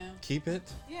Keep it?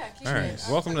 Yeah, keep All it. right.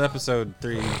 Welcome to episode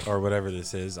 3 or whatever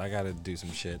this is. I got to do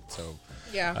some shit. So,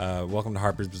 yeah. Welcome to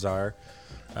Harper's Bazaar.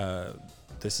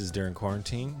 This is during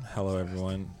quarantine. Hello,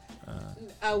 everyone.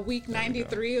 Week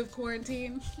 93 of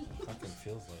quarantine. Fucking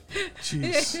feels like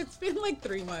Jeez. It's been like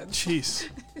 3 months. Jeez.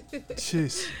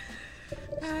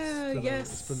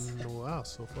 Yes. It's been a while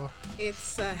so far.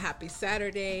 It's a happy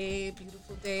Saturday.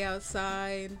 Beautiful day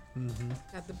outside. Mm-hmm.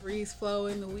 Got the breeze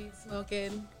flowing, the weed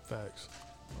smoking. Facts.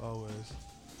 Always.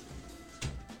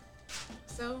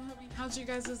 So, I mean, how's your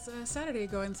guys' Saturday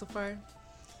going so far?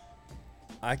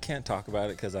 I can't talk about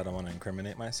it because I don't want to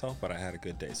incriminate myself, but I had a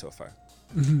good day so far.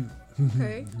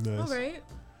 Okay. Nice. All right.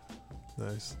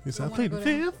 Nice. You Don't said I played wanna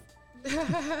fifth?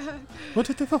 What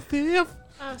did you for fifth?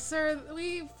 Sir,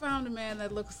 we found a man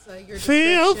that looks your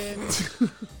Fifth? description.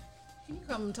 Can you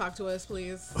come talk to us,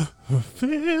 please?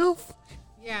 Fifth?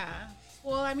 Yeah.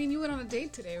 Well, I mean, you went on a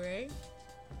date today, right?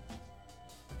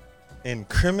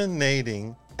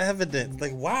 Incriminating evidence.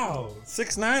 Like, wow.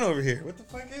 6'9" over here. What the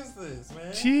fuck is this,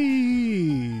 man?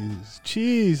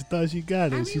 Jeez. Thought you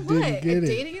got it. I mean, She what? didn't get it.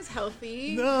 Dating is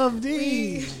healthy. No,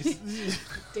 jeez.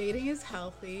 Dating is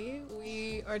healthy.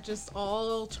 We are just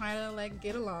all trying to like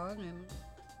get along and.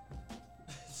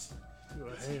 You're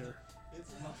a hater.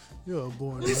 You're a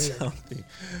born It's hater. healthy.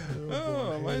 You're a Oh,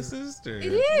 born my hater. sister.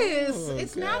 It is. Oh,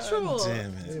 It's God natural.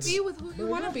 Damn it. Be with who you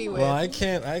want to be with. Well, I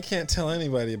can't tell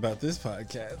anybody about this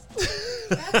podcast.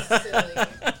 That's silly.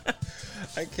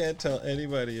 I can't tell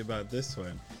anybody about this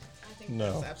one. I think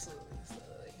No. that's absolutely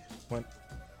silly. What?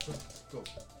 Go.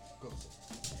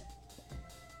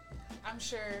 I'm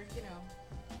sure,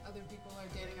 other people are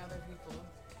dating other people.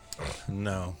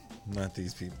 No, not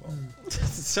these people.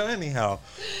 So anyhow,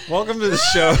 welcome to the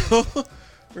show.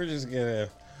 We're just gonna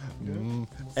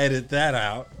edit that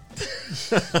out.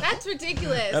 That's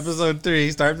ridiculous. Episode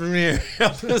 3, start from here.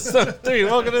 Episode 3.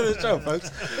 Welcome to the show, folks.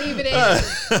 Leave it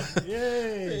in.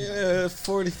 Yay.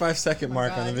 45-second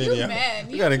mark on the God, video. You men.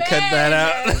 We gotta cut that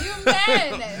out. You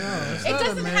men. No, it's It not a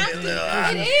doesn't man have thing.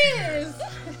 to. It is.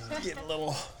 Getting a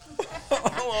little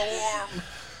warm.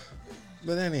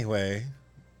 But anyway,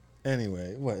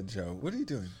 what, Joe? What are you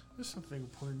doing? There's something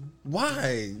important.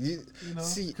 Why? You know,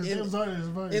 See, because in, it's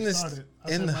already in, started.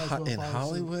 in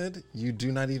Hollywood, you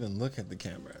do not even look at the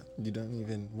camera. You don't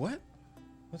even what?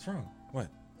 What's wrong? What?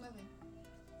 Nothing.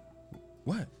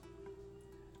 What?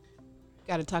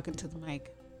 Got to talk into the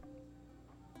mic.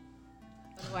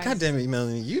 Otherwise- God damn it,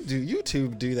 Melanie!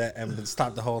 YouTube do that and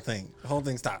stop the whole thing. The whole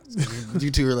thing stops. You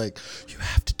two are like, you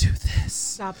have to do this.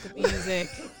 Stop the music.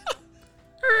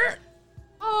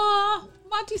 Aw,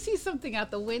 Monty sees something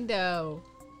out the window.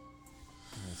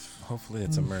 Hopefully,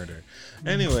 it's a murder.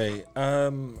 Anyway,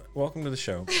 welcome to the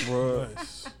show.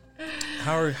 Nice.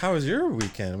 How was your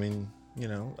weekend? I mean,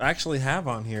 I actually have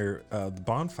on here the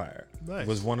bonfire. Nice.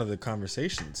 Was one of the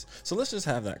conversations. So let's just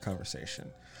have that conversation.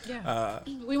 Yeah.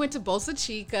 We went to Bolsa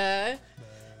Chica.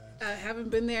 Haven't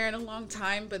been there in a long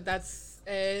time, but that's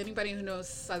anybody who knows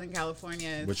Southern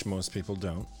California. Which most people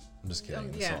don't. I'm just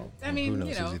kidding. Yeah. So, I mean, who knows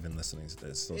you know. who's even listening to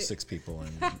this? So 6 people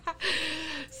in San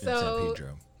So Pedro.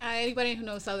 anybody who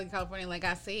knows Southern California, like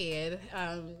I said,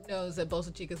 knows that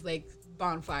Bolsa Chica's like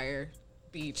bonfire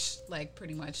beach, like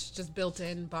pretty much just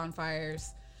built-in bonfires.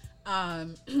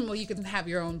 Well, you can have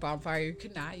your own bonfire. You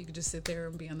could not. You could just sit there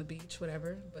and be on the beach,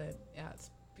 whatever. But yeah, it's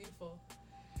beautiful.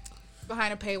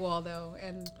 Behind a paywall though,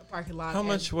 and a parking lot. How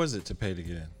much was it to pay to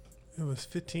get in? It was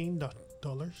 $15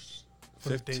 for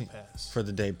the day pass. For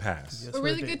the day pass. Yes. But for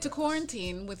really a day good to pass.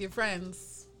 quarantine with your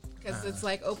friends because it's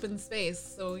like open space,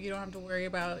 so you don't have to worry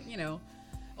about a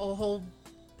whole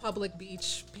public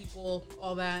beach, people,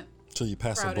 all that. So you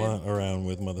pass Crowded. a blunt around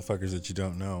with motherfuckers that you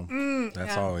don't know.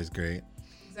 That's Yeah. always great.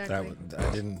 Exactly.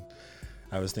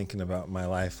 I was thinking about my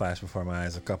life flash before my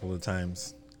eyes a couple of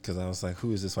times because I was like,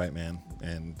 who is this white man?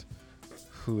 And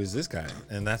who is this guy?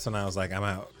 And that's when I was like, I'm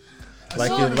out. Like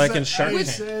in Shark I Tank.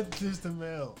 said this to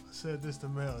Mel.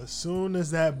 As soon as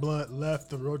that blunt left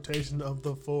the rotation of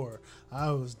the 4,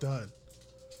 I was done.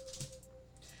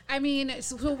 I mean,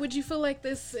 so would you feel like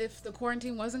this if the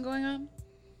quarantine wasn't going on?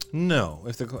 No,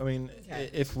 Okay.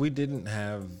 if we didn't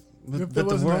have, If but there the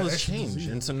wasn't world that has extra changed,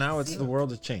 disease. and so now the world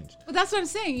has changed. But that's what I'm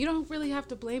saying. You don't really have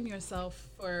to blame yourself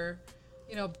for,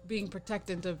 being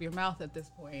protectant of your mouth at this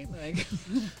point. Like,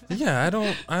 Yeah, I don't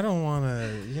want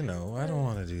to, I don't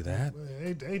want to do that.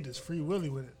 They just free willy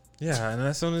with it. Yeah, and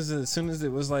as soon as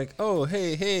it was like, oh,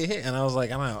 hey, and I was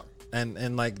like, I'm out.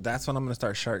 And like that's when I'm gonna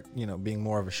start being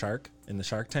more of a shark in the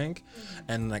Shark Tank,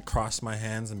 and like cross my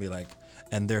hands and be like,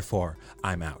 and therefore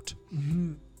I'm out,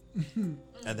 and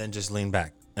then just lean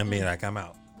back and be like, I'm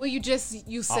out. Well,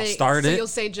 you say start so it. you'll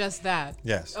say just that.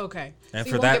 Yes. Okay. And So for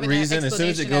you won't that give an reason, as soon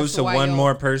as it explanation goes to why one you'll-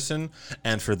 more person,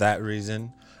 and for that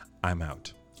reason, I'm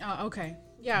out. Oh, okay.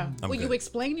 Yeah. I'm Will you good.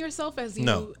 explain yourself as you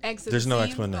No, exit? there's the no scene?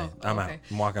 explanation. Oh, I'm okay. out.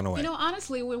 I'm walking away. You know,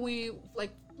 honestly, when we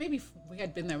maybe we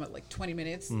had been there like 20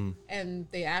 minutes, and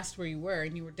they asked where you were,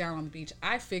 and you were down on the beach.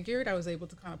 I figured I was able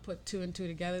to kind of put two and two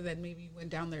together that maybe you went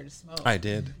down there to smoke. I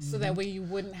did. So that way you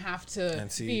wouldn't have to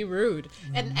And see- be rude.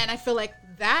 And I feel like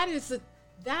that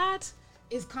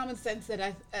is common sense that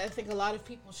I think a lot of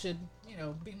people should,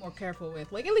 be more careful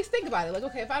with. Like, at least think about it. Like,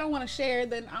 okay, if I don't want to share,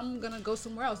 then I'm going to go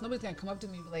somewhere else. Nobody's going to come up to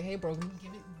me and be like, hey, bro,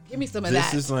 give me some of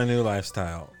that. This is my new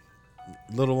lifestyle.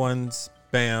 Little ones,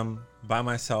 bam, by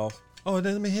myself. Oh,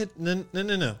 then let me hit.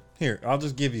 No. Here, I'll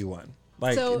just give you one.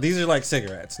 Like, So- these are like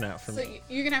cigarettes now for So me.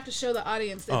 you're going to have to show the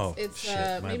audience. It's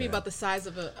shit, my maybe bad. about the size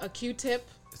of a Q-tip.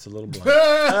 It's a little blunt.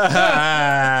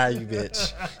 You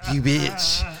bitch. You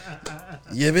bitch.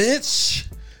 You bitch.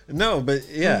 No, but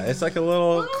yeah, it's like a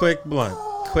little quick blunt.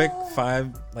 Quick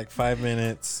 5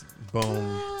 minutes.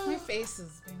 Boom. My face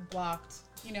is being blocked.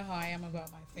 You know how I am about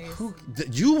my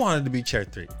face. You wanted to be chair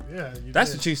 3. Yeah, you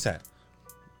That's did. what you said.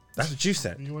 That's what you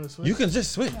said. You wanna switch? You can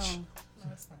just switch.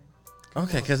 No, it's fine.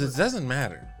 Okay, because it doesn't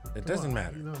matter. It doesn't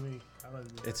matter. You know me. I like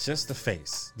to do It's just the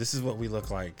face. This is what we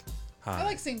look like. Hi. I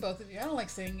like seeing both of you. I don't like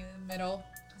sitting in the middle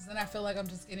because then I feel like I'm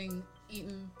just getting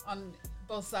eaten on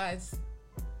both sides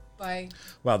by.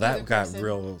 Wow, that either got person.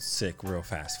 real sick real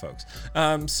fast, folks.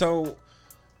 So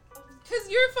Because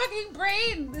your fucking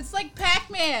brain, it's like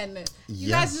Pac-Man. You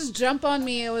Yeah. guys just jump on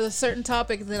me with a certain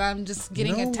topic that I'm just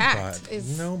getting attacked.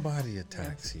 It's, nobody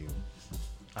attacks you.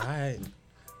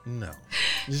 No.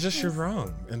 It's just you're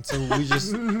wrong. And so we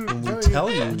just when we tell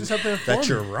you just have to inform that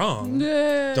you're wrong,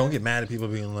 don't get mad at people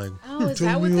being like, Oh, is "Tell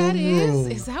that what me that I'm is?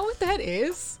 wrong. Is that what that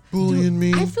is? Bullying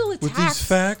me I feel with attacked these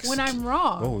facts when I'm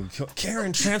wrong. Oh,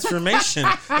 Karen transformation.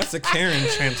 That's a Karen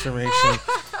transformation.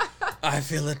 I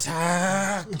feel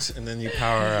attacked. And then you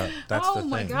power up. That's the Oh thing.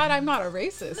 my God, I'm not a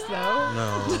racist though.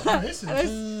 No. This is-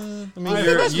 I mean, Alright,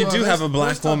 you let's do go. have a Let's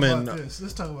black talk woman about this.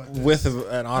 Let's talk about this. with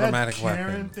an automatic that Karen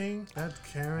weapon. thing. That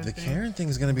Karen The thing. Karen thing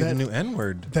is going to be the That- new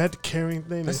N-word. That Karen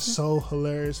thing is That's- so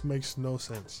hilarious. Makes no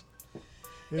sense.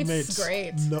 It It's makes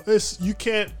great. No, you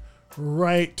can't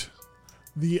write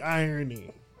the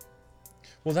irony.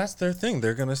 Well, that's their thing.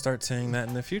 They're going to start saying that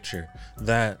in the future.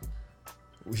 That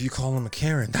if you call them a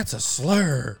Karen, that's a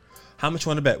slur. How much you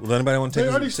want to bet? Will anybody want to They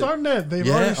take already started that. They've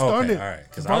already started. Okay, all right.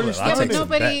 Because They've already I'll Yeah, started take but some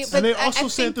nobody. bets. But And they I also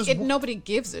said think this- nobody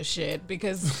gives a shit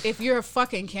because if you're a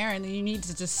fucking Karen, then you need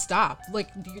to just stop. Like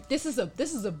this is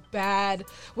a bad.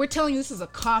 We're telling you this is a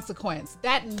consequence.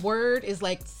 That word is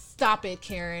like stop it,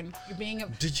 Karen. You're being a.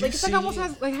 Did you like, it's like see- almost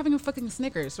like having a fucking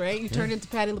Snickers, right? You turn into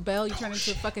Patti LaBelle. You turn into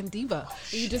a fucking diva.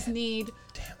 You just need.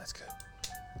 Damn, that's good.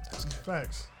 That's good.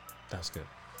 Facts. That was good.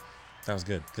 That was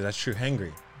good. Because that's true.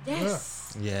 Hangry.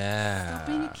 Yes. Yeah. Stop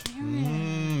being a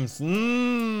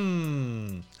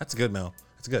Karen. That's good, Mel.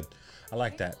 That's good. I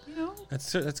like that. You know.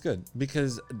 That's good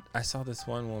because I saw this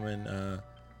one woman.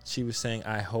 She was saying,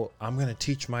 "I hope I'm gonna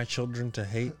teach my children to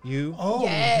hate you." Oh,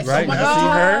 Yes. Right? Oh my You see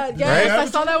God. her? Yes, Right? I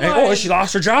saw that And, one. oh, she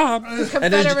lost her job. And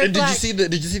Confederate did you flag. see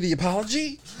the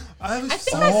apology? I I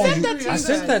think I sent that to you I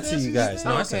sent that to guys. you guys.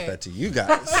 No, I Okay. sent that to you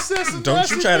guys. said some Don't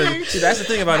you try to see? That's the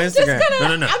thing about Instagram.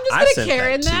 gonna- No. I'm just I gonna sent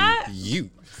Karen that. to you.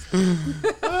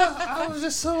 I was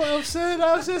just so upset.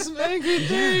 I was just some angry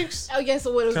things. Oh yeah,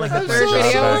 so what it was Can I like have the my third job video?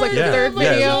 It back? was like Yeah. the third Yeah, it was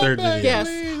video. the third video. Yes.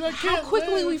 Please, I How can't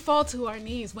quickly live. we fall to our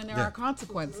knees when there Yeah. are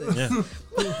consequences. Yeah.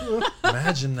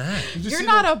 Imagine that. Did you You're see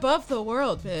not that- above the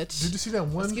world, bitch. Did you see that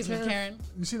one? Excuse me, Karen.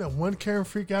 You see that one Karen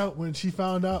freak out when she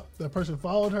found out that person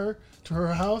followed her to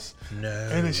her house? No.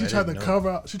 And then she I tried to didn't know. cover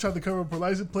up. She tried to cover up her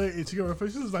license plate, and she got her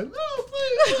face. She was like, "No,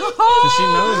 please!" Because she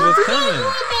knows what's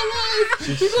coming.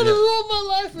 She's gonna ruin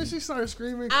my life, and she started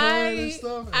screaming, crying, and I,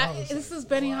 stuff. And I, was this like, is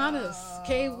Benihana's.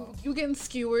 Okay, you getting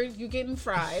skewered, you getting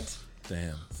fried.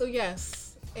 Damn. So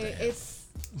yes, it's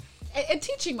a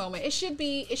teaching moment. It should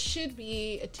be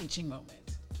a teaching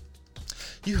moment.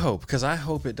 You hope, because I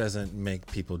hope it doesn't make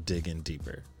people dig in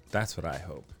deeper. That's what I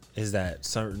hope. Is that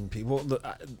certain people? Look,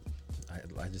 I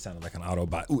just sounded like an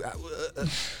Autobot. Ooh,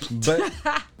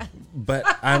 but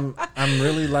I'm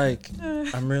really like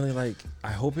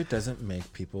I hope it doesn't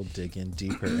make people dig in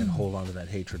deeper and hold on to that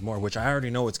hatred more, which I already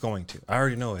know it's going to. I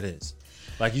already know it is.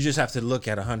 Like, you just have to look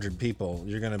at 100 people.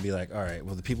 You're gonna be like, all right,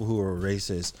 well, the people who are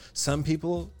racist, some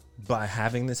people, by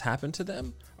having this happen to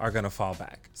them, are gonna fall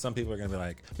back. Some people are gonna be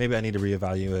like, maybe I need to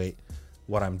reevaluate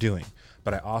what I'm doing.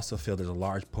 But I also feel there's a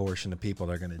large portion of people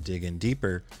that are gonna dig in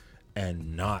deeper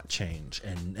and not change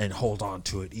and hold on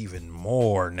to it even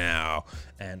more now.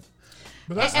 And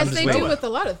But As they do with a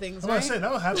lot of things, I'm right? gonna say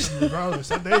that will happen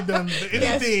regardless. If they've done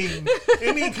anything,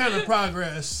 any kind of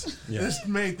progress, this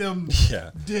made them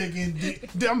dig in deep.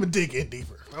 I'm gonna dig in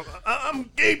deeper. I'm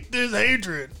deep this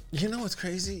hatred. you know what's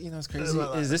crazy?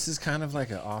 Is this is kind of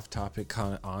like an off topic,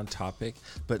 kind of on topic,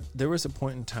 but there was a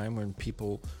point in time when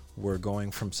people were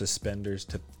going from suspenders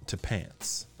to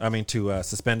pants. I mean, to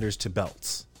suspenders to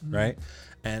belts, right?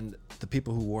 And the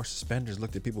people who wore suspenders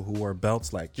looked at people who wore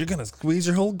belts like, you're going to squeeze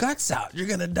your whole guts out. You're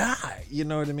going to die. You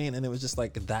know what I mean? And it was just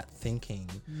like that thinking.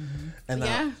 And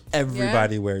now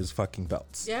everybody wears fucking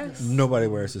belts. Yes. Nobody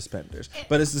wears suspenders.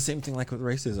 But it's the same thing like with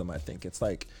racism, I think. It's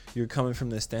like you're coming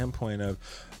from this standpoint of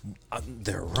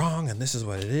they're wrong and this is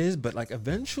what it is. But like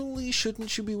eventually,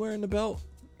 shouldn't you be wearing a belt?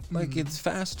 Like it's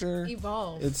faster.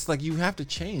 Evolve. It's like you have to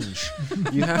change.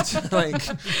 You have to like,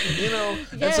 you know.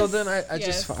 And so then I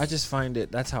just find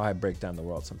it. That's how I break down the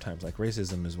world sometimes. Like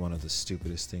racism is one of the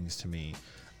stupidest things to me.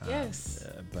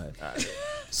 But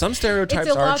some stereotypes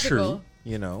are true.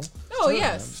 You know. Oh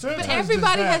yes, but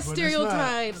everybody has but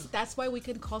stereotypes. That's why we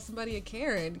can call somebody a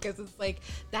Karen, because it's like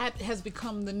that has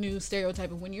become the new stereotype.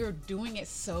 And when you're doing it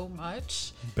so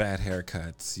much, bad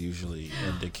haircuts usually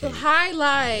indicate the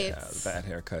highlights. Yeah, the bad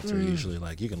haircuts are usually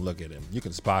like you can look at him, you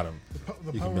can spot him.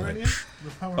 The You can Power be like, Rangers? The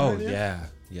Power oh Rangers?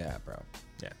 yeah, bro,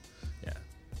 yeah.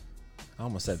 I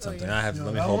almost said something. yeah. I have Yeah,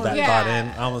 let me that hold one- that thought in.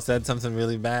 I almost said something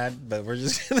really bad, but we're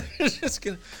just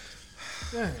gonna.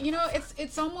 Yeah. You know,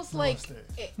 it's almost like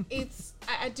Namaste. it's.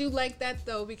 I do like that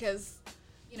though, because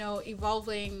you know,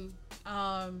 evolving,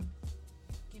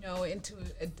 you know, into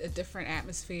a different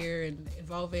atmosphere and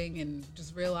evolving and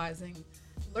just realizing,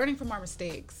 learning from our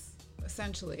mistakes,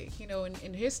 essentially. You know,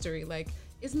 in history, like,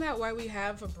 isn't that why we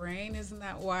have a brain? Isn't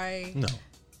that why?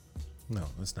 No,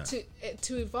 it's not.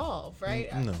 To evolve,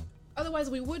 right? No. Otherwise,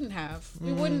 we wouldn't have.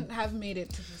 We wouldn't have made it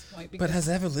to this point. But has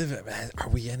ever lived? Are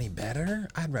we any better?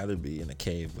 I'd rather be in a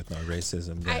cave with no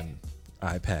racism than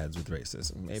iPads with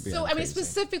racism. Maybe. So I'm I mean, crazy.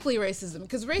 specifically racism,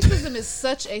 because racism is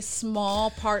such a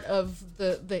small part of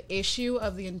the issue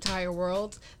of the entire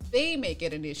world. They make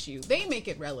it an issue. They make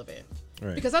it relevant.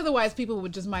 Right. Because otherwise, people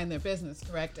would just mind their business,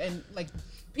 correct? And like,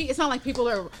 it's not like people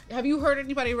are. Have you heard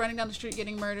anybody running down the street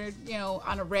getting murdered? You know,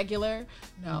 on a regular?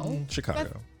 No.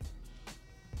 Chicago.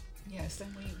 Yes,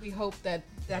 and we hope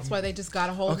that's why they just got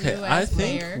a whole Okay, new I ass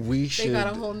think mayor. we They got a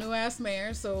should- whole new ass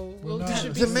mayor, so we'll no,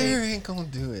 just The mayor ain't gonna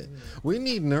do it. We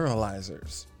need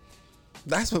neuralizers.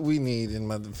 That's what we need in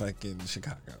motherfucking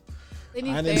Chicago. They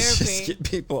need I need to just therapy. get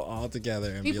people all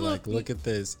together and People- be like, look at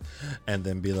this, and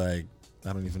then be like,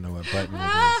 I don't even know what button it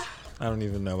is. I don't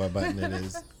even know what button it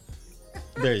is.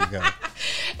 There you go.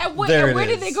 And There where it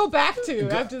did is. they go back to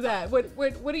after that?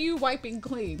 What are you wiping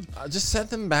clean Just set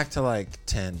them back to like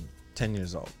 10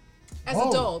 years old. as Oh.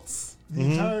 adults? The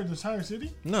entire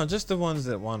city? No, just the ones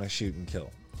that want to shoot and kill,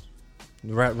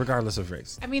 regardless of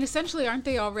race. I mean, essentially, aren't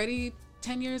they already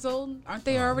 10 years old? Aren't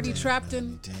they already trapped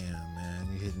in? Damn, man,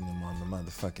 you hitting them on the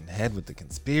motherfucking head with the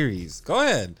conspiracies. Go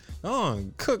ahead, go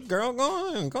on, cook, girl,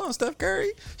 go on, Steph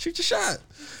Curry, shoot your shot.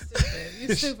 Stupid.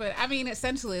 You're stupid. I mean,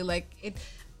 essentially, like it.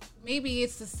 Maybe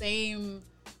it's the same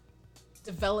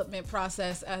development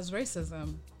process as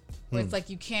racism, where it's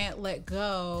like you can't let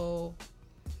go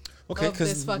Okay, of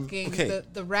this fucking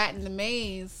the rat in the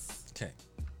maze okay,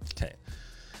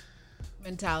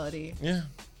 mentality. yeah.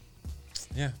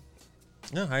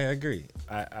 No, I agree.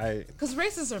 I Because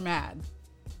racists are mad.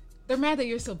 They're mad that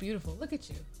you're so beautiful. Look at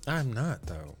you. I'm not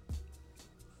though.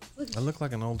 Look at I look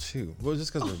like an old shoe. Well,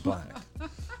 just because they're black.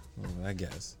 I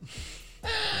guess. I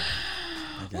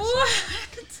guess. What?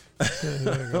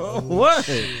 What?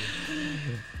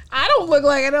 I don't look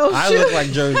like an old I shoe. look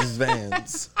like Joe's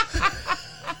Vans.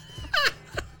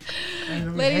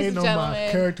 Ladies and on gentlemen. my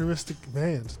characteristic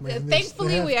bands, man.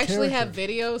 Thankfully, we actually have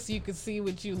character. videos so you could see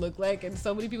what you look like, and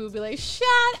so many people would be like, "Shut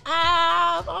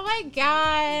up! Oh my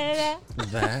god,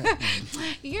 That.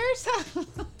 you're so."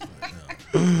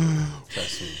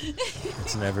 Trust me.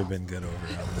 It's never been good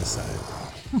over on this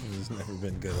side. It's never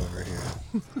been good over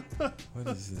here. What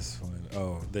is this one?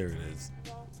 Oh, there it is.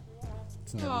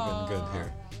 It's never been good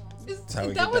here. Is, how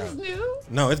we that get one's down. new?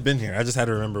 No, it's been here. I just had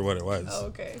to remember what it was. Oh,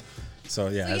 okay. So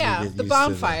yeah, So, as yeah, we get the used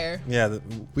bonfire. To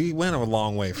we went a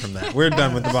long way from that. We're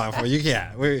done with the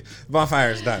bonfire.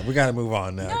 Bonfire's done. We got to move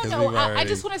on now. No, 'cause no. we've I already-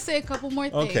 just want to say a couple more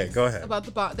things. Okay, go ahead.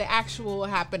 About the actual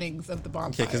happenings of the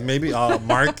bonfire. Okay, because maybe I'll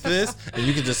mark this and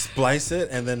you can just splice it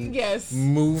and then Yes.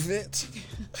 move it.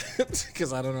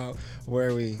 Because I don't know where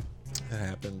it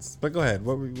happens. But go ahead.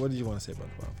 What do you want to say about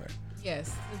the bonfire?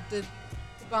 Yes, the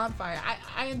bonfire.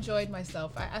 I enjoyed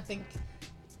myself. I think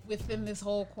within this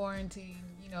whole quarantine,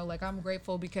 like I'm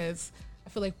grateful because I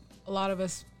feel like a lot of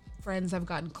us friends have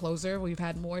gotten closer. We've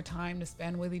had more time to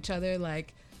spend with each other,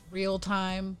 like real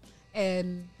time.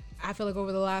 And I feel like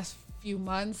over the last few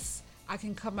months, I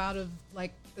can come out of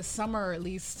like the summer at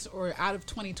least, or out of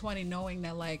 2020, knowing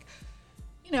that like,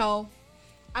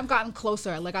 I've gotten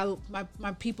closer. Like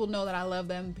my people know that I love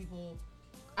them.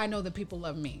 I know that people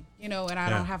love me, and I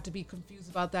don't have to be confused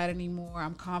about that anymore.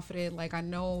 I'm confident. Like I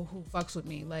know who fucks with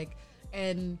me. Like,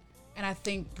 and I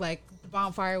think like the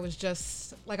bonfire was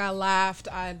just like, I laughed.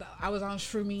 I was on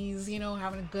shroomies,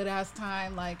 having a good ass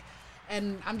time. Like,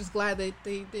 and I'm just glad that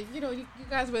they you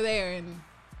guys were there and,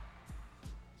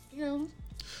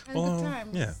 had a good time.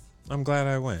 Yeah. I'm glad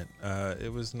I went.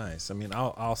 It was nice. I mean,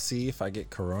 I'll see if I get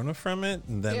corona from it,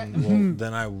 and then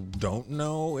then I don't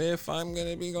know if I'm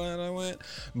gonna be glad I went.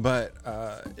 But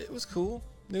it was cool.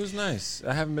 It was nice.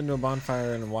 I haven't been to a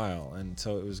bonfire in a while, and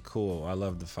so it was cool. I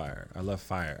love the fire. I love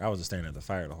fire. I was just staring at the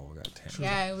fire the whole goddamn.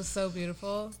 Yeah, it was so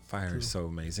beautiful. Fire is so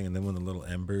amazing, and then when the little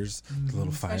embers, the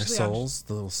little fire souls,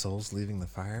 the little souls leaving the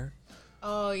fire.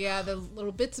 Oh yeah, the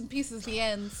little bits and pieces, the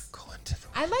ends. Go into the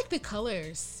I like the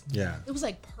colors. Yeah. It was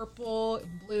like purple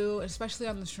and blue, especially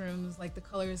on the shrooms. Like the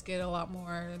colors get a lot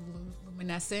more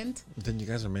luminescent. Then you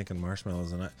guys are making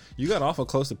marshmallows, and you got awful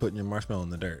close to putting your marshmallow in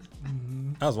the dirt.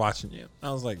 I was watching you.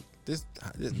 I was like, this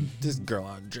girl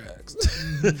on drugs,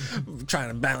 trying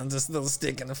to balance this little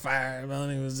stick in the fire.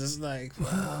 Melanie was just like,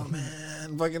 "Wow,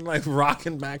 man," fucking like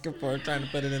rocking back and forth, trying to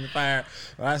put it in the fire.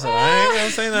 But I said, I ain't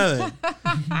gonna say nothing.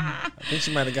 I think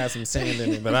she might have got some sand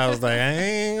in it, but I was like, I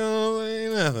ain't gonna say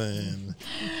nothing.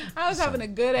 I was having a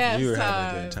good ass time. You were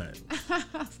having a good time.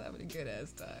 I was having a good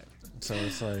ass time. So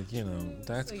it's like,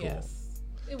 that's so cool. Yes,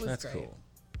 it was That's great. cool.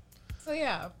 So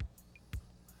yeah.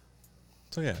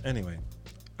 Anyway.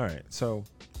 All right, so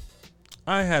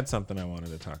I had something I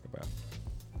wanted to talk about.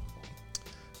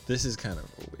 This is kind of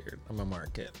weird. I'm gonna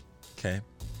mark it. Okay.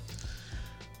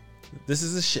 This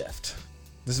is a shift.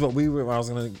 This is what I was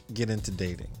gonna get into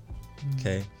dating.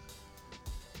 Okay.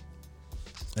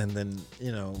 And then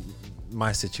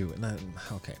my situation.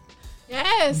 Okay.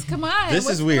 Yes, come on. This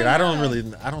What's is weird. going I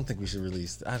on? don't think we should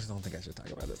release. I just don't think I should talk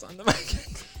about this on the mic.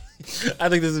 I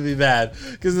think this would be bad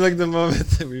because like the moment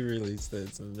that we release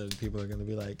this, and then people are gonna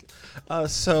be like,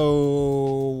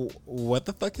 so what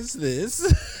the fuck is this?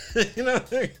 They're gonna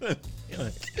be like,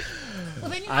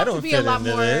 well, then you I have don't to be fit a lot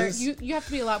into more. this. You have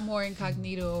to be a lot more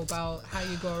incognito about how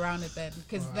you go around it then,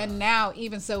 because then now,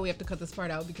 even so, we have to cut this part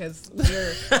out because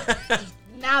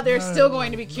now they're still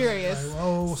going to be curious. Like,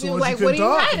 oh, so like, what are you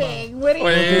writing? What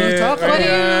are you talking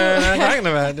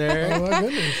about there? Oh my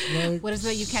goodness! Like, what is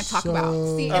it you can't talk about?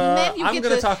 See, and then you I'm get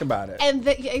gonna talk about it. And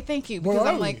thank you, because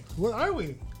I'm like, what are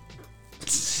we?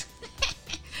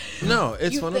 No,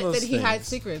 it's one of those that things. he hides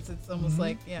secrets. It's almost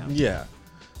like Yeah,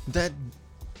 that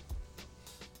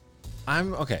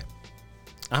I'm okay.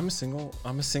 I'm a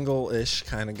single-ish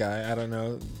kind of guy. I don't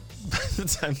know. By the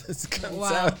time this comes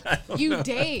out, I don't know.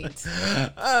 Date.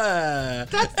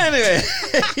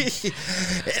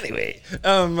 Anyway,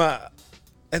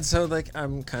 and so like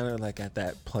I'm kind of like at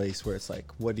that place where it's like,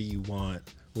 what do you want?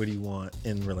 What do you want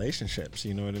in relationships?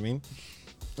 You know what I mean?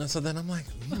 And so then I'm like,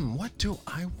 what do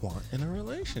I want in a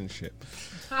relationship?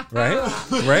 Right?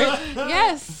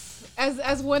 Yes,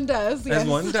 as one does. Yes. As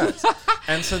one does.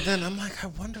 And so then I'm like, I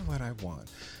wonder what I want.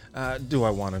 Do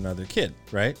I want another kid?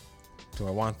 Right? Do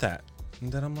I want that?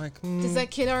 And then I'm like, does that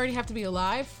kid already have to be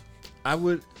alive? I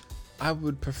would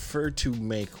prefer to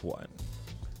make one.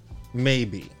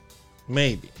 Maybe,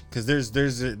 because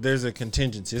there's a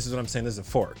contingency. This is what I'm saying. There's a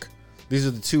fork. These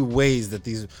are the two ways that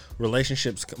these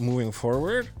relationships moving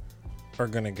forward are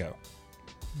gonna go.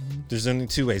 There's only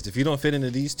two ways. If you don't fit into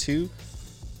these two,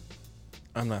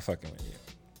 I'm not fucking with you.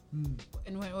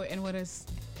 And what is?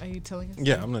 Are you telling us?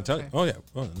 Yeah, I'm gonna tell you. Oh yeah.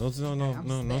 Oh, no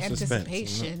suspense.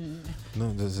 Anticipation.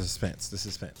 No, the suspense. The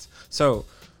suspense. So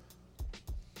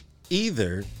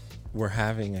either we're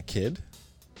having a kid,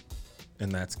 and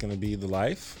that's gonna be the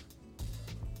life,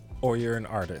 or you're an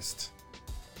artist.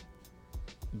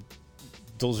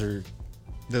 Those are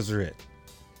it.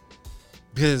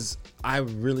 Because I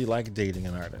really like dating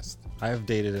an artist. I have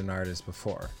dated an artist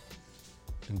before.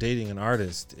 And dating an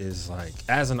artist is like,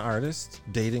 as an artist,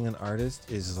 dating an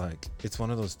artist is like, it's one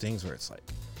of those things where it's like,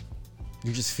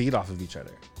 you just feed off of each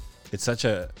other. It's such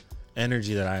a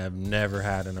energy that I have never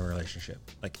had in a relationship,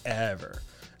 like ever.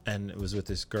 And it was with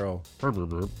this girl, we'll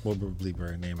bleep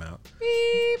her name out.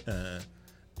 Beep.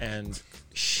 And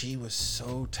she was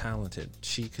so talented.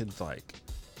 She could like,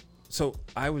 so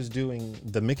I was doing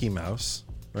the Mickey Mouse,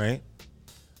 right?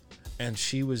 And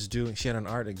she had an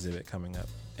art exhibit coming up,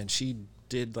 and she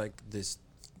did like this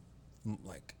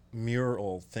like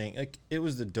mural thing. Like it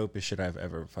was the dopest shit I've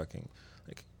ever fucking,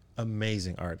 like,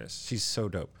 amazing artist. She's so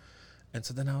dope. And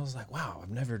so then I was like, wow, I've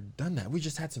never done that. We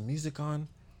just had some music on,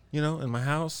 you know, in my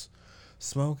house,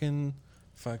 smoking,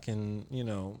 fucking, you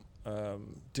know,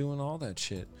 doing all that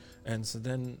shit. And so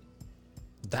then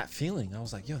that feeling, I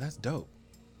was like, yo, that's dope.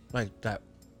 Like that,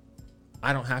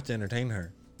 I don't have to entertain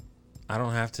her. I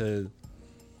don't have to,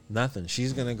 nothing.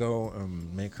 She's gonna go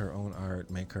make her own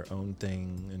art, make her own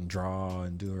thing, and draw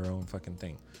and do her own fucking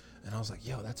thing. And I was like,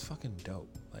 yo, that's fucking dope.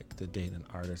 Like to date an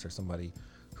artist or somebody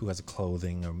who has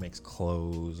clothing or makes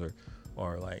clothes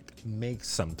or like makes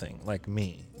something like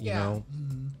me, you know,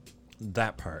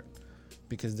 that part.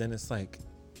 Because then it's like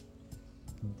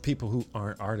people who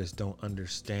aren't artists don't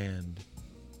understand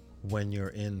when you're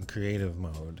in creative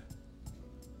mode.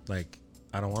 Like,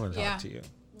 I don't want to talk to you.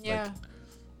 Yeah. Like,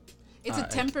 it's a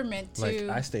temperament too. Like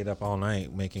I stayed up all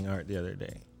night making art the other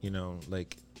day, you know,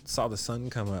 like saw the sun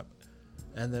come up,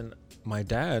 and then my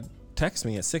dad texted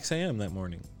me at 6 a.m. that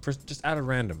morning, just out of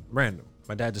random.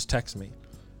 My dad just texted me,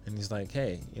 and he's like,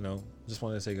 hey, you know, just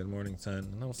wanted to say good morning, son.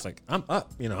 And I was like, I'm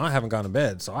up, you know, I haven't gone to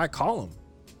bed. So I call him.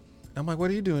 I'm like, what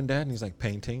are you doing, Dad? And he's like,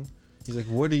 painting. He's like,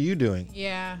 what are you doing?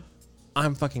 Yeah.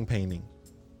 I'm fucking painting.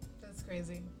 That's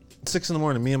crazy. 6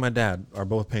 a.m, me and my dad are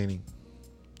both painting.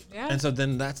 Yeah. And so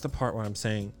then that's the part where I'm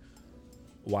saying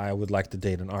why I would like to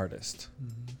date an artist.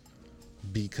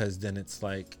 Because then it's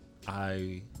like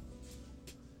I'm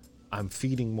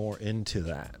feeding more into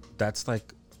that. That's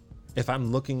like, if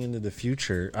I'm looking into the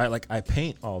future, I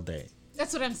paint all day.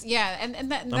 That's what I'm. Yeah, and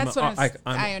that's what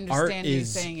I understand you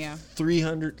saying. Yeah.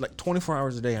 24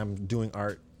 hours a day. I'm doing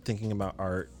art, thinking about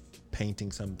art,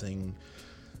 painting something.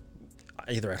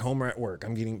 Either at home or at work,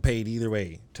 I'm getting paid either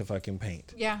way to fucking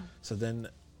paint. Yeah. So then,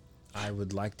 I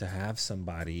would like to have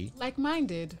somebody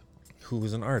like-minded who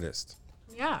is an artist.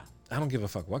 Yeah. I don't give a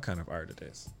fuck what kind of art it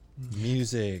is.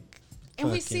 Music.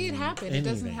 And we see it happen. Anything. It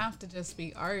doesn't have to just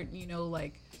be art, you know,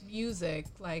 like music,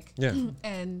 like,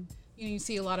 and you know, you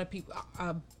see a lot of people,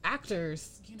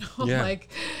 actors, you know, like,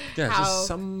 just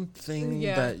something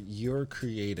that you're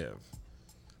creative.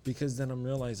 Because then I'm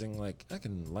realizing, like, I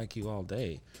can like you all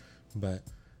day, but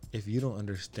if you don't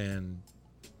understand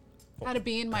how to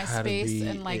be in my space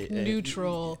and like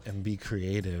neutral and be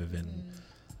creative and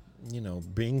you know,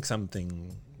 bring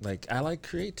something, like, I like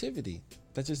creativity.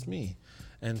 That's just me.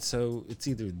 And so it's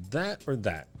either that or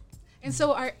that. And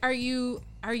so are you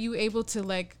able to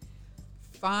like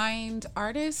find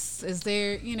artists? Is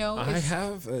there, you know, I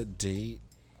have a date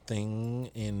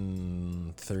thing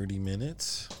in 30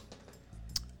 minutes.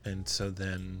 And so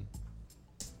then,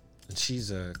 and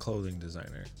she's a clothing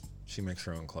designer. She makes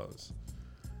her own clothes.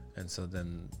 And so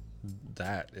then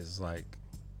that is like,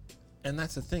 and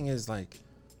that's the thing is like,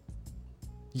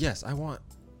 yes, I want,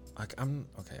 like, I'm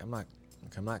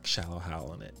not shallow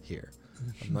howling it here.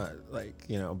 I'm not like,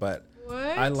 you know, but what?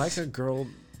 I like a girl,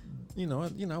 you know,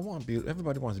 I want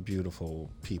everybody wants beautiful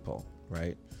people,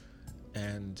 right?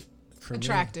 And for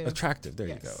attractive. There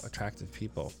you go. Attractive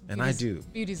people. And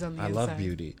Beauty's on the inside. I love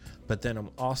beauty. But then I'm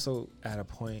also at a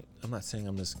point, I'm not saying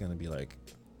I'm just going to be like,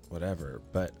 whatever,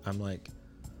 but I'm like,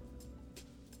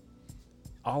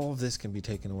 all of this can be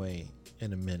taken away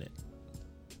in a minute.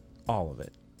 All of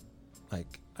it.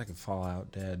 Like, I could fall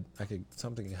out dead.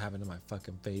 Something could happen to my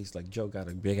fucking face. Like, Joe got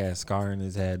a big ass scar in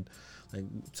his head. Like,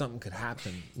 something could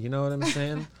happen. You know what I'm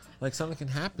saying? Like, something can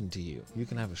happen to you. You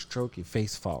can have a stroke, your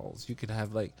face falls. You could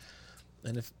have like,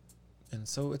 and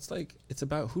so it's like, it's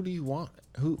about who do you want?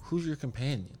 Who's your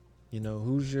companion? You know,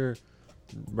 who's your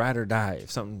ride or die if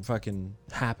something fucking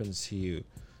happens to you?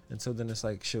 And so then it's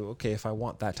like, okay, if I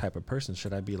want that type of person,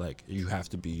 should I be like, you have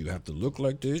to look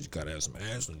like this, you gotta have some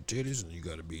ass and titties, and you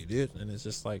gotta be this? And it's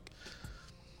just like,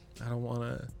 I don't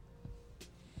wanna,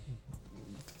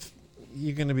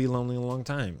 you're gonna be lonely a long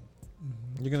time.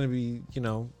 Mm-hmm. You're gonna be, you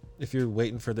know, if you're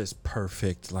waiting for this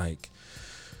perfect, like,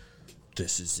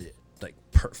 this is it, like,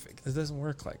 perfect. It doesn't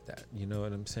work like that. You know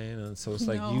what I'm saying? And so it's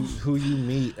like, who you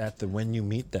meet when you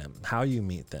meet them, how you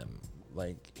meet them.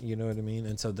 Like, you know what I mean?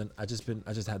 And so then I just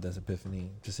had this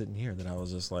epiphany just sitting here that I was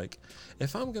just like,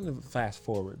 if I'm going to fast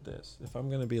forward this, if I'm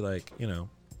going to be like, you know,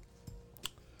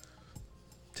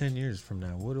 10 years from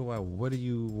now, what do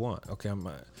you want? Okay, and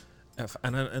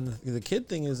the kid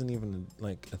thing isn't even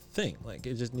like a thing. Like,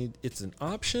 it's an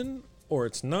option or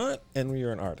it's not, and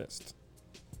you're an artist.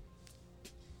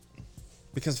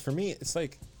 Because for me, it's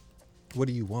like, what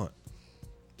do you want?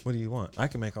 What do you want? I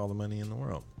can make all the money in the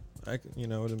world. You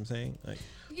know what I'm saying? Like,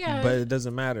 yeah. But it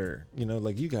doesn't matter. You know,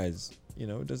 like you guys, you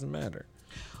know, it doesn't matter.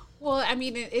 Well, I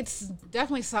mean, it's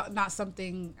definitely not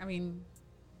something, I mean,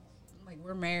 like,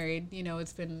 we're married, you know,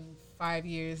 it's been 5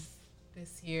 years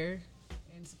this year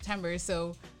in September.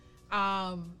 So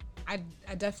I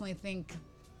definitely think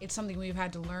it's something we've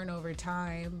had to learn over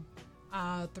time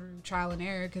through trial and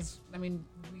error. Because I mean,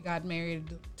 we got married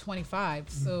 25,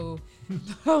 so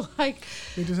like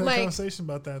we just had a conversation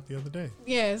about that the other day.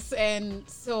 Yes, and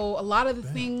so a lot of the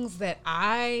things that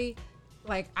I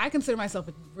consider myself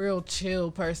a real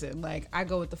chill person. Like, I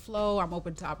go with the flow. I'm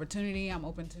open to opportunity. I'm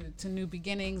open to new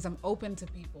beginnings. I'm open to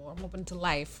people. I'm open to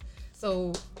life.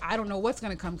 So I don't know what's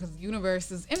going to come because the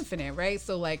universe is infinite, right?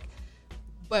 So like,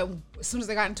 but as soon as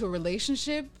I got into a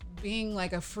relationship, being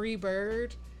like a free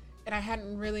bird, and I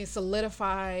hadn't really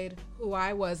solidified who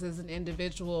I was as an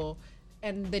individual,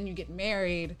 and then you get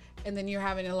married, and then you're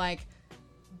having to like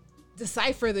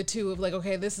decipher the two of like,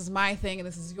 okay, this is my thing and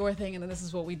this is your thing and then this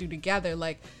is what we do together.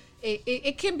 Like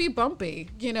it can be bumpy,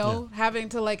 you know, having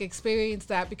to like experience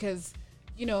that, because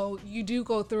you know, you do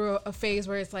go through a phase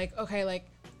where it's like, okay, like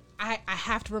I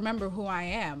have to remember who I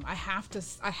am. I have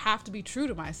to be true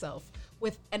to myself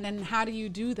and then how do you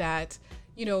do that,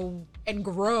 you know, and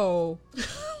grow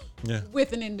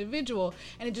with an individual?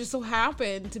 And it just so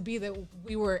happened to be that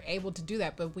we were able to do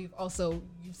that, but we've also,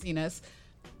 you've seen us,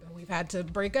 we've had to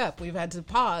break up, we've had to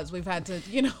pause, we've had to,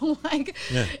 you know, like,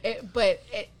 but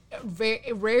it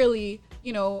rarely,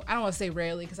 you know, I don't want to say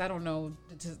rarely because I don't know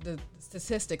the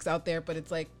statistics out there, but it's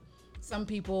like some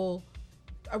people,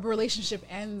 a relationship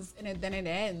ends and then it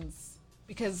ends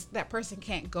because that person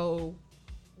can't go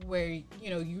where, you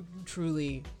know, you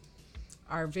truly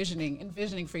are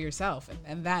envisioning for yourself,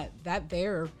 and that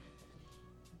there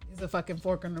is a fucking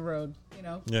fork in the road, you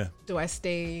know? Yeah. Do I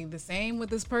stay the same with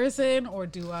this person or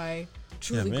do I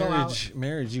truly go out?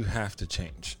 Marriage, you have to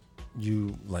change.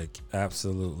 You like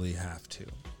absolutely have to.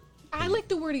 I like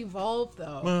the word evolve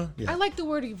though. I like the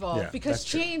word evolve because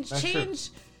change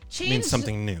means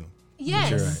something new.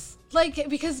 Yes. Right. Like,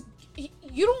 because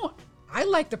you don't, I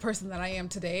like the person that I am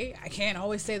today. I can't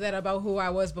always say that about who I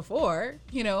was before,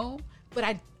 you know, but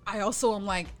I also am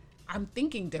like, I'm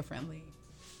thinking differently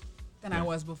than I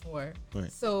was before.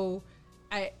 Right. So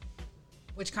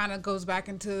which kind of goes back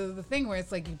into the thing where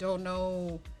it's like, you don't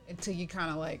know until you kind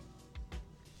of like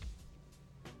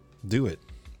do it.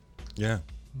 Yeah.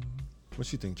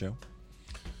 What you think, Joe?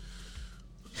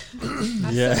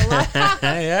 Yeah.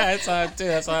 Yeah, I saw it too.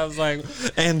 That's why I was like,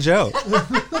 and Joe.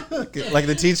 like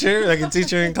a teacher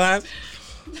in class.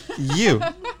 You.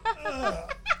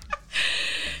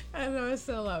 I know, I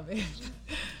still love it.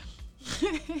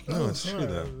 No, it's true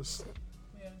though.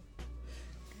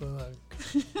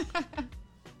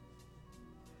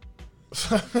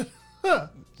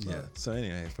 Yeah. So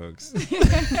anyway, folks.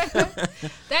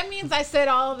 That means I said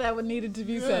all that needed to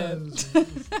be said.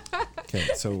 Okay,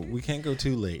 so we can't go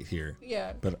too late here.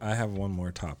 Yeah. But I have one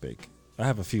more topic. I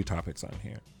have a few topics on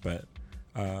here, but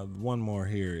one more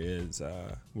here is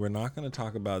we're not going to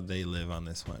talk about They Live on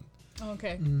this one.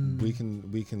 Okay. We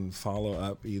can follow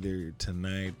up either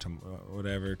tonight,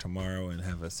 tomorrow, and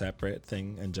have a separate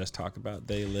thing and just talk about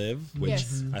They Live, which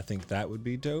I think that would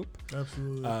be dope.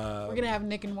 Absolutely. We're gonna have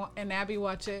Nick and Abby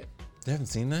watch it. They haven't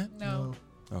seen that? No.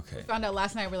 Okay. We found out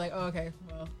last night. We're like, oh, okay.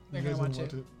 Well, they're gonna watch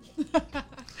it.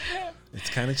 It's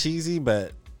kind of cheesy,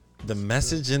 but the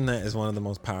message in that is one of the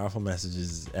most powerful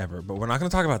messages ever. But we're not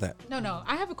gonna talk about that. No.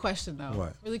 I have a question though.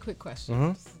 What? Really quick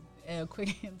question. A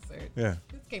quick insert. Yeah.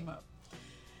 This came up.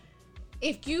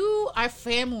 If you are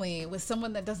family with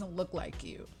someone that doesn't look like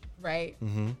you, right?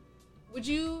 Would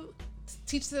you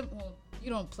teach them? Well, you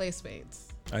don't play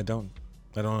spades. I don't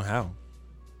know how.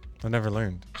 I've never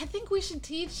learned. I think we should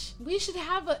teach. We should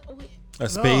have a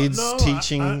spades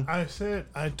teaching.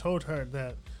 I told her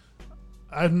that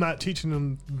I'm not teaching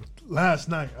them last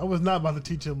night. I was not about to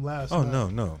teach them last night. Oh,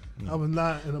 no. I was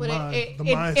not in the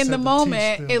mindset in the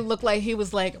moment, it looked like he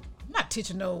was like, I'm not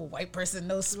teaching no white person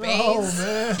no spades. Oh,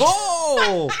 man.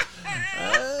 Oh!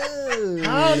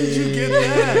 How did you get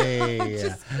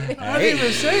that? I didn't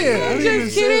even say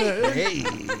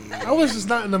it. I was just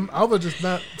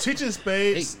not teaching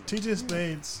spades. Teaching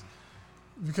spades.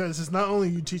 Because it's not only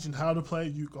you teaching how to play,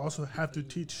 you also have to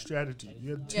teach strategy.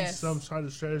 You have to teach some sort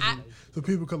of strategy so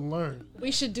people can learn.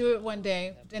 We should do it one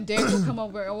day. And Derek will come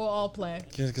over and we'll all play.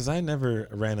 Because I never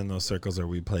ran in those circles where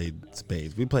we played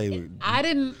spades. We played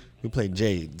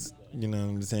jades. You know what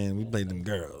I'm saying? We played them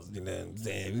girls. You know what I'm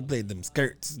saying? We played them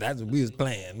skirts. That's what we was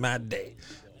playing my day.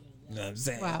 You know what I'm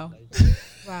saying? Wow.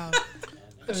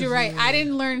 But you're right. I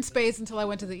didn't learn spades until I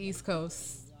went to the East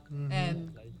Coast.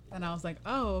 And I was like,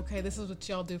 oh, okay, this is what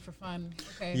y'all do for fun.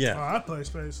 Okay. Yeah. Oh, I play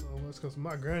spades on West Coast.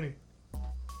 My granny.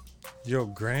 Your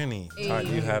granny taught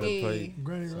you how to play.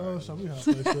 Granny Rose taught me how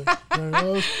to play spades. Granny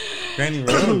Rose. Granny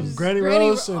Rose. Granny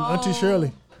Rose and Auntie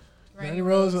Shirley. Granny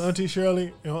Rose and Auntie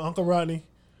Shirley and Uncle Rodney.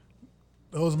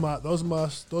 Those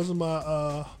are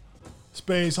my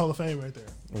Spades Hall of Fame right there.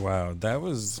 Wow, that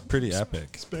was pretty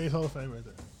epic. Spades Hall of Fame right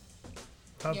there.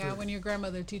 Top yeah, three. when your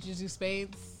grandmother teaches you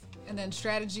spades and then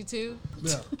strategy too.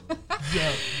 Yeah.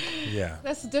 Yeah. Yeah.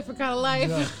 That's a different kind of life.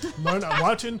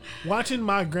 Yeah. Watching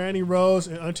my Granny Rose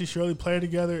and Auntie Shirley play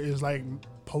together is like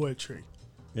poetry.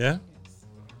 Yeah?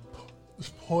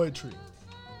 It's poetry.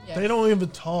 Yes. They don't even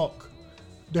talk.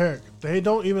 Derek, they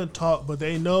don't even talk, but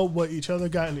they know what each other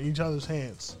got in each other's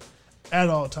hands at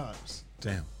all times.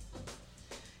 Damn.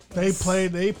 They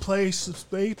play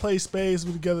spades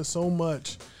together so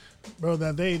much, bro,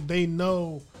 that they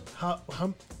know how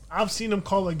I've seen them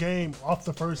call a game off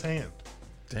the first hand.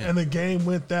 Damn. And the game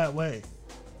went that way.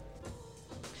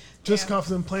 Just because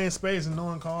them playing spades and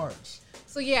knowing cards.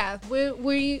 So yeah, we'll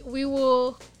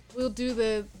do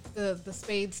the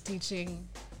spades teaching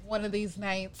one of these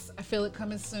nights. I feel it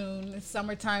coming soon. It's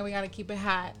summertime. We got to keep it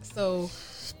hot. So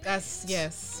that's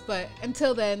yes. But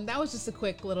until then, that was just a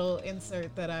quick little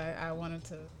insert that I wanted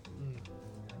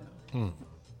to.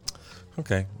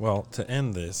 Okay, well, to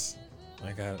end this,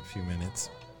 I got a few minutes.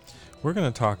 We're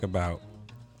going to talk about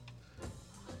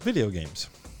video games.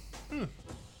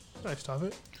 Nice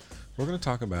topic. We're going to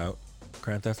talk about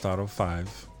Grand Theft Auto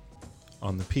 5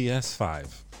 on the PS5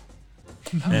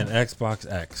 and Xbox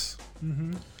X.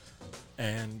 Mm-hmm.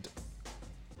 And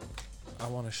I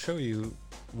want to show you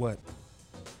what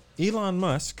Elon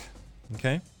Musk,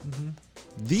 okay? Mm-hmm.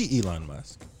 The Elon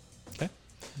Musk, okay?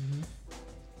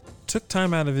 Took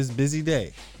time out of his busy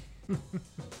day.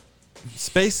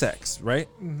 SpaceX, right?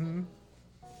 Mm-hmm.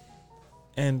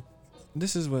 And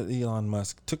this is what Elon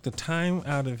Musk took the time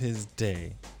out of his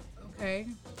day Okay.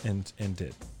 and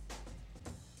did.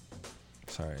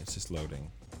 Sorry, it's just loading.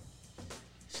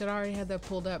 Should already had that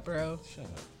pulled up, bro. Shut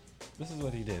up. This is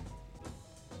what he did.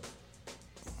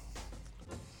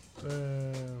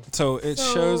 So it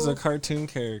shows a cartoon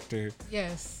character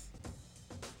Yes.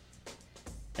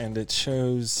 and it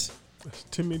shows. It's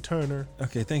Timmy Turner.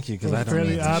 Okay, thank you, because I don't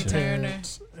Fairly know Odd this shit.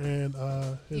 Parents and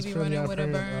his He be Fairly running Odd with a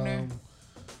Parent, burner.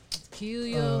 Kill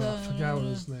your I forgot what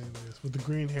his name is, with the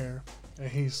green hair, and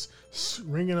he's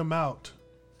ringing him out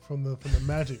from the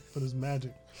magic, for his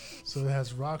magic. So it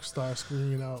has Rockstar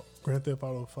screaming out Grand Theft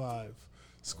Auto 5,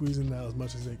 squeezing out as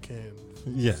much as they can.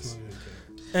 Yes.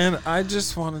 And I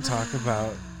just want to talk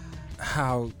about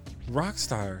how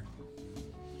Rockstar,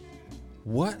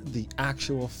 what the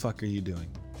actual fuck are you doing?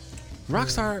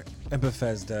 Rockstar and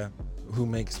Bethesda, who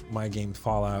makes my game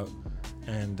Fallout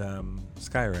and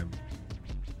Skyrim,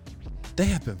 they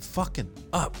have been fucking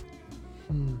up.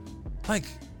 Like,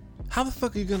 how the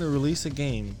fuck are you going to release a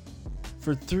game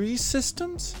for 3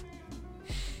 systems?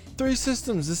 3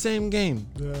 systems, the same game.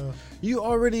 Yeah. You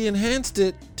already enhanced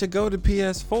it to go to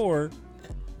PS4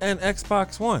 and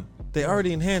Xbox One. They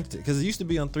already enhanced it because it used to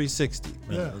be on 360,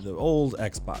 the old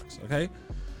Xbox, okay?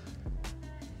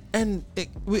 And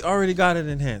we already got it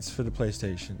enhanced for the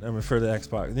PlayStation, I mean for the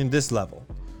Xbox, in this level.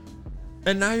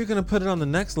 And now you're going to put it on the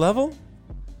next level?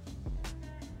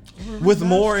 With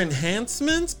more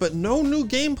enhancements, but no new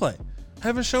gameplay.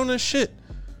 Haven't shown us shit.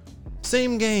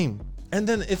 Same game. And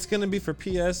then it's going to be for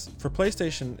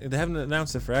PlayStation. They haven't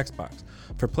announced it for Xbox.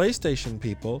 For PlayStation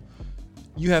people,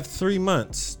 you have 3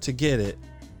 months to get it,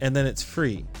 and then it's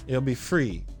free. It'll be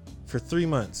free for 3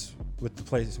 months with the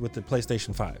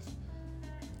PlayStation 5.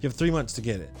 You have 3 months to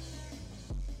get it.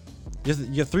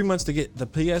 You have 3 months to get the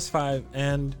PS5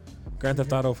 and Grand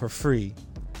Theft Auto for free,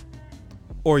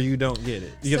 or you don't get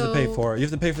it. You have to pay for it. You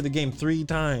have to pay for the game 3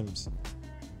 times.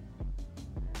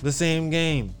 The same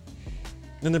game.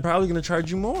 And they're probably going to charge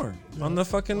you more on the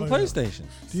fucking PlayStation.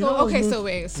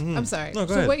 I'm sorry. No,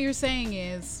 go so ahead. what you're saying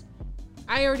is,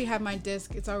 I already have my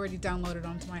disc. It's already downloaded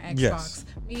onto my Xbox. Yes.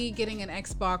 Me getting an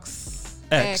Xbox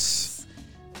X.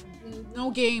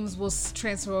 No games will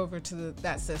transfer over to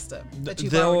that system that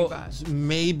you've They'll- already bought.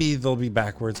 Maybe there'll be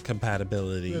backwards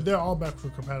compatibility. Yeah, they're all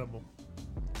backward compatible.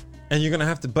 And you're going to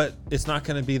have to, but it's not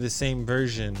going to be the same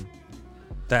version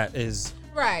that is.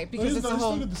 Right, because it's a You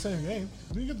whole. still get the same game.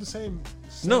 You get the same.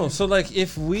 No, so like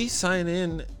if we sign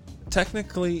in,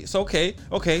 technically, so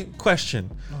okay,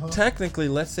 question. Technically,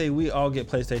 let's say we all get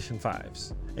PlayStation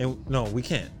 5s. And no, we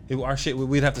can't. Our shit,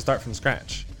 we'd have to start from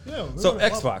scratch. Yeah, So we're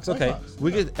Xbox, gonna- okay. Xbox,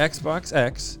 We yeah. get Xbox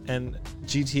X and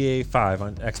GTA 5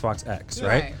 on Xbox X,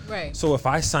 right? Right. So if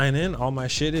I sign in, all my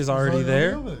shit is It's already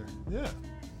there. over there. Yeah.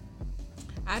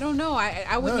 I don't know.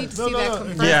 I would need to No, see no, that no.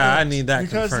 confirmed. Yeah, I need that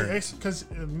because confirmed. Because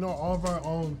all of our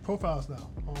own profiles now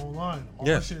are online. All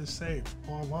Yeah. our shit is saved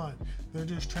online. They're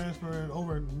just transferring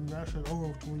over to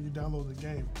when you download the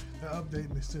game. They're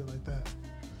updating it still like that.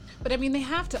 But I mean, they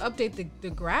have to update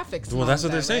the graphics. Well, that's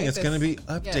what they're saying. right? It's going to be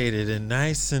updated and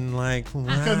nice and like, wow.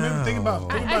 Because remember, think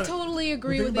about I totally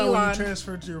agree with Elon. Elon. When you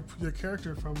transferred your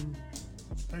character from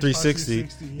 360.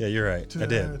 Yeah, you're right. To, I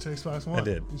did. To Xbox One. I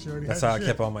did. That's That's how I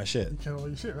kept all my shit. You kept all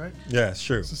your shit, right? Yeah, it's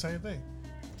true. It's the same thing.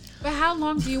 But how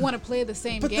long do you want to play the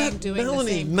same game doing the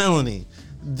same Melanie,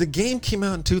 the game came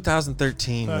out in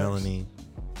 2013, Facts. Melanie.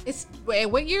 Wait,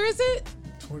 what year is it?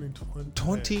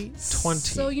 2020.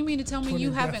 So you mean to tell me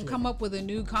you haven't come up with a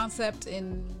new concept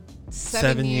in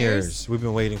 7 years? We've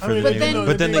been waiting for I mean, the new.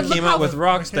 But then they came out with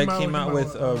Rocks. They They came out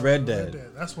with Red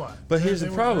Dead. That's why. But here's the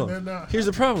problem. Here's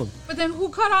the problem. But then who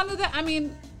caught on to that? I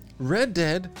mean, Red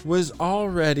Dead was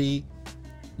already.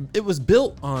 It was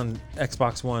built on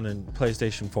Xbox One and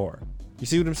PlayStation 4. You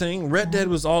see what I'm saying? Red Dead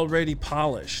was already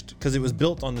polished because it was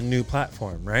built on the new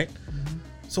platform, right? Mm-hmm.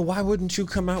 So why wouldn't you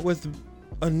come out with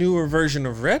a newer version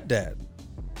of Red Dead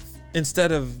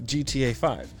instead of GTA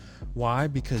 5? Why?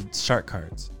 Because shark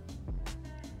cards.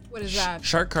 what is that?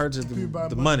 Shark cards are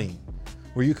the money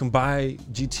where you can buy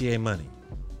GTA money.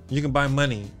 You can buy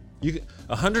money. You can,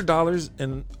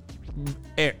 $100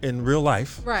 in real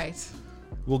life Right.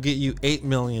 will get you $8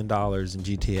 million in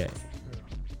GTA.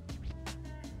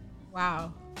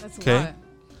 Wow. That's a Okay. lot.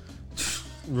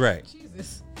 Right.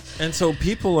 Jesus. And so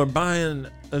people are buying,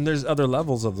 and there's other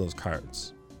levels of those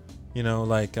cards. You know,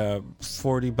 like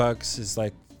 $40 is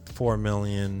like 4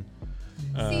 million.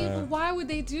 See, but why would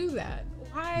they do that?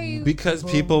 Why? Because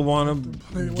people want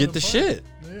to get the shit.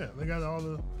 Yeah, they got all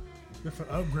the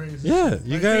different upgrades. Yeah,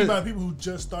 you got think about people who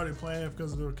just started playing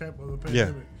because of the pandemic.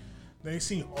 Yeah. They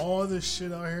see all this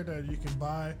shit out here that you can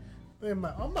buy. They're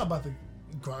like, I'm not about to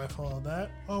grind for all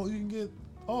that. Oh, you can get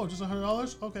just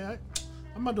 $100. Okay,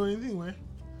 I'm not doing anything anyway.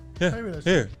 Yeah, Pay me that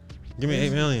here, shit. give me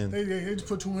 $8 million. They just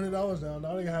put $200 down.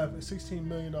 Now they have $16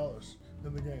 million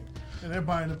in the game, and they're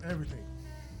buying up everything.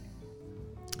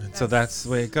 And so that's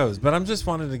the way it goes. But I'm just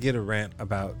wanted to get a rant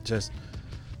about just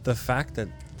the fact that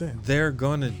they're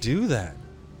going to do that.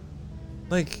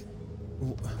 Like,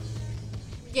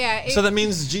 Yeah. so that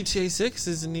means GTA 6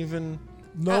 isn't even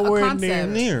Nowhere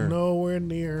concept. nowhere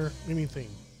near anything.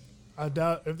 I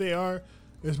doubt if they are,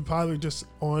 it's probably just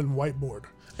on whiteboard.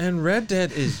 And Red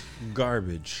Dead is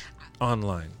garbage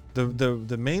online.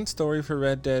 The main story for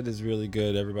Red Dead is really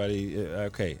good. Everybody,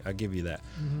 okay, I'll give you that.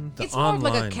 The It's more of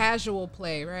like a casual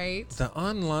play, right? The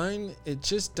online, it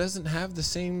just doesn't have the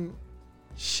same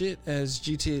shit as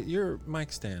GTA. Your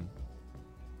mic stand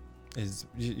is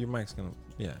your mic's gonna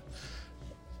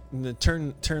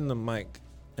turn the mic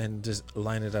and just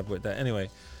line it up with that. Anyway,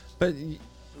 but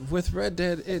with Red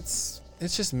Dead, it's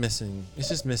just missing. It's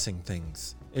just missing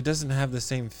things. It doesn't have the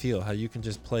same feel. How you can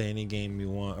just play any game you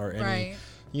want or any. Right.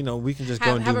 You know, we can just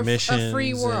go and do missions. A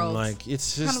free world. And like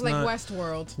it's just kind of like not,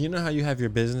 Westworld. You know how you have your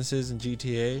businesses in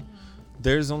GTA?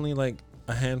 There's only like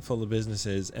a handful of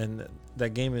businesses, and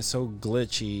that game is so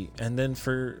glitchy. And then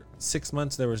for 6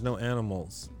 months, there was no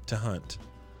animals to hunt.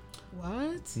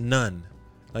 What? None.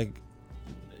 Like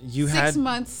you 6 had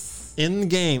months in the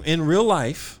game, in real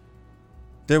life,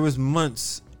 there was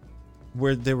months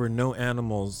where there were no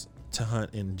animals to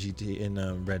hunt in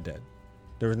Red Dead.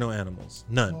 There were no animals.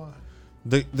 None. Why?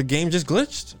 The game just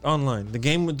glitched online. The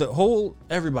game with the whole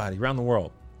everybody around the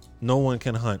world, no one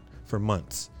can hunt for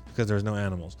months because there's no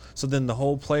animals. So then the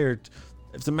whole player,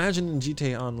 imagine in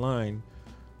GTA Online,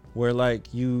 where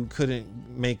like you couldn't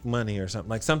make money or something,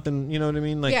 like something, you know what I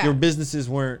mean? Like your businesses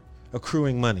weren't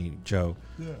accruing money, Joe.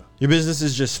 Yeah. Your business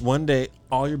is just one day.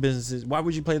 All your businesses. Why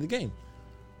would you play the game?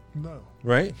 No.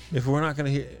 Right? If we're not gonna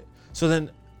hear, so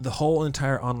then the whole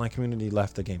entire online community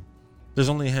left the game. There's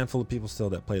only a handful of people still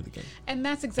that play the game. And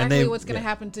that's exactly what's going to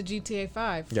happen to GTA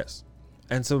 5. Yes.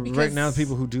 And so right now, the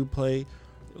people who do play,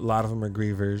 a lot of them are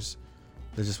grievers.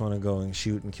 They just want to go and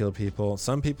shoot and kill people.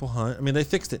 Some people hunt. I mean, they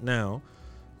fixed it now,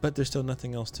 but there's still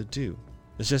nothing else to do.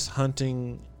 It's just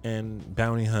hunting and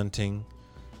bounty hunting.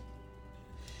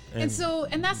 And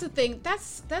that's the thing.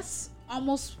 That's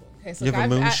almost okay. So you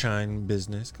have a moonshine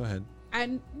business. Go ahead.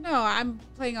 I'm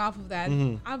playing off of that.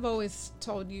 Mm-hmm. I've always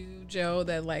told you, Joe,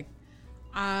 that like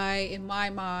in my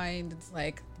mind, it's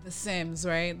like The Sims,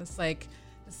 right? It's like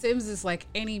The Sims is like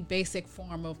any basic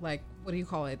form of like, what do you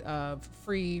call it?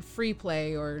 Free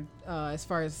play, or as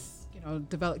far as, you know,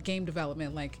 game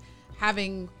development, like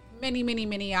having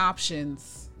many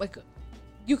options. Like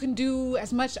you can do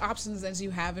as much options as you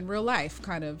have in real life,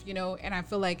 kind of, you know. And I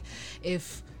feel like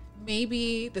if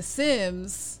maybe The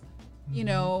Sims, you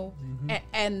know,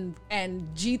 and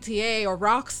GTA or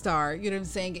Rockstar, you know what I'm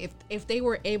saying? If they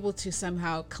were able to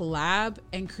somehow collab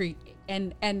and create,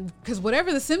 and because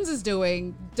whatever The Sims is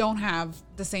doing don't have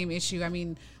the same issue. I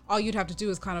mean, all you'd have to do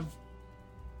is kind of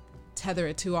tether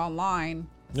it to online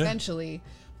eventually.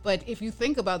 But if you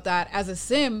think about that as a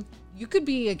sim, you could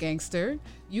be a gangster,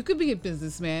 you could be a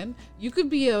businessman, you could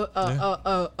be a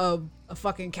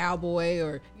fucking cowboy,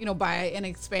 or buy an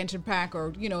expansion pack,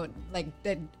 or like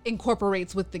that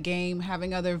incorporates with the game,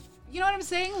 having other. You know what I'm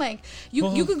saying? Like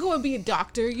you could go and be a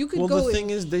doctor. You could go. Well, the thing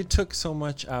is, they took so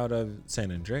much out of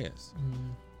San Andreas.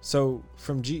 So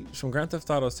from Grand Theft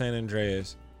Auto San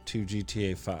Andreas to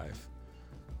GTA 5,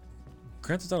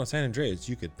 Grand Theft Auto San Andreas,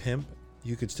 you could pimp.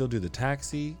 You could still do the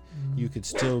taxi. You could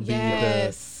still be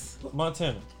the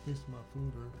Montana. Piece of my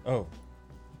food. Oh,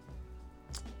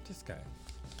 this guy.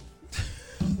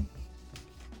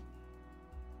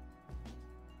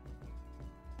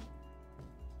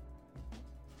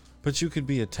 But you could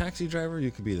be a taxi driver.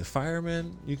 You could be the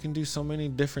fireman. You can do so many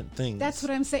different things. That's what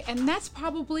I'm saying, and that's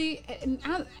probably, and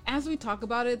as we talk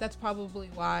about it, that's probably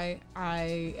why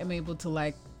I am able to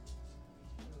like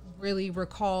really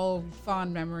recall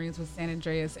fond memories with San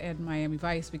Andreas and Miami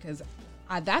Vice, because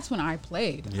that's when I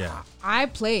played. Yeah, I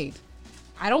played.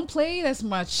 I don't play it as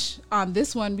much on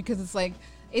this one because it's like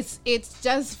it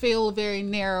does feel very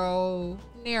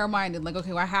narrow-minded. Like, okay,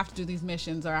 well, I have to do these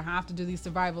missions, or I have to do these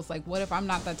survivals. Like, what if I'm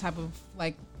not that type of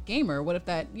like gamer? What if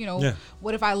that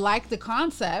what if I like the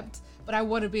concept, but I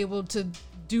want to be able to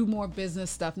do more business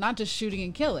stuff, not just shooting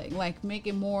and killing, like make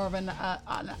it more of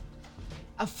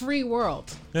a free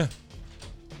world. Yeah.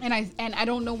 And I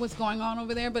don't know what's going on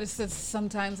over there, but it's just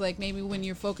sometimes like maybe when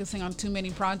you're focusing on too many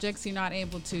projects, you're not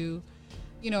able to,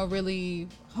 really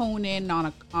hone in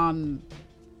on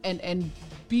and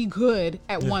be good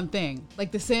at one thing.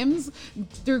 Like The Sims,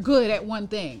 they're good at one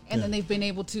thing, and then they've been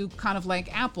able to kind of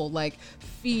like Apple, like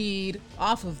feed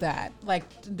off of that. Like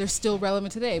they're still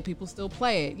relevant today. People still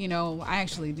play it. I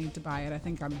actually need to buy it. I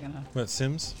think I'm gonna. What,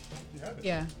 Sims?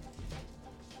 Yeah.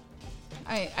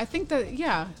 I think that,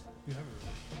 yeah.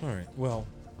 All right. Well,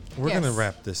 we're going to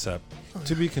wrap this up.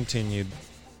 To be continued.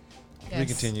 To be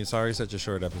continued. Sorry, such a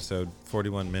short episode.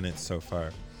 41 minutes so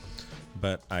far.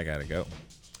 But I got to go.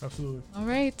 Absolutely. All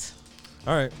right.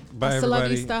 All right. Bye, Hasta la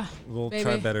everybody. vista, We'll baby.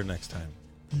 try better next time.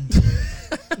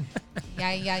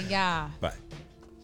 Yeah. Bye.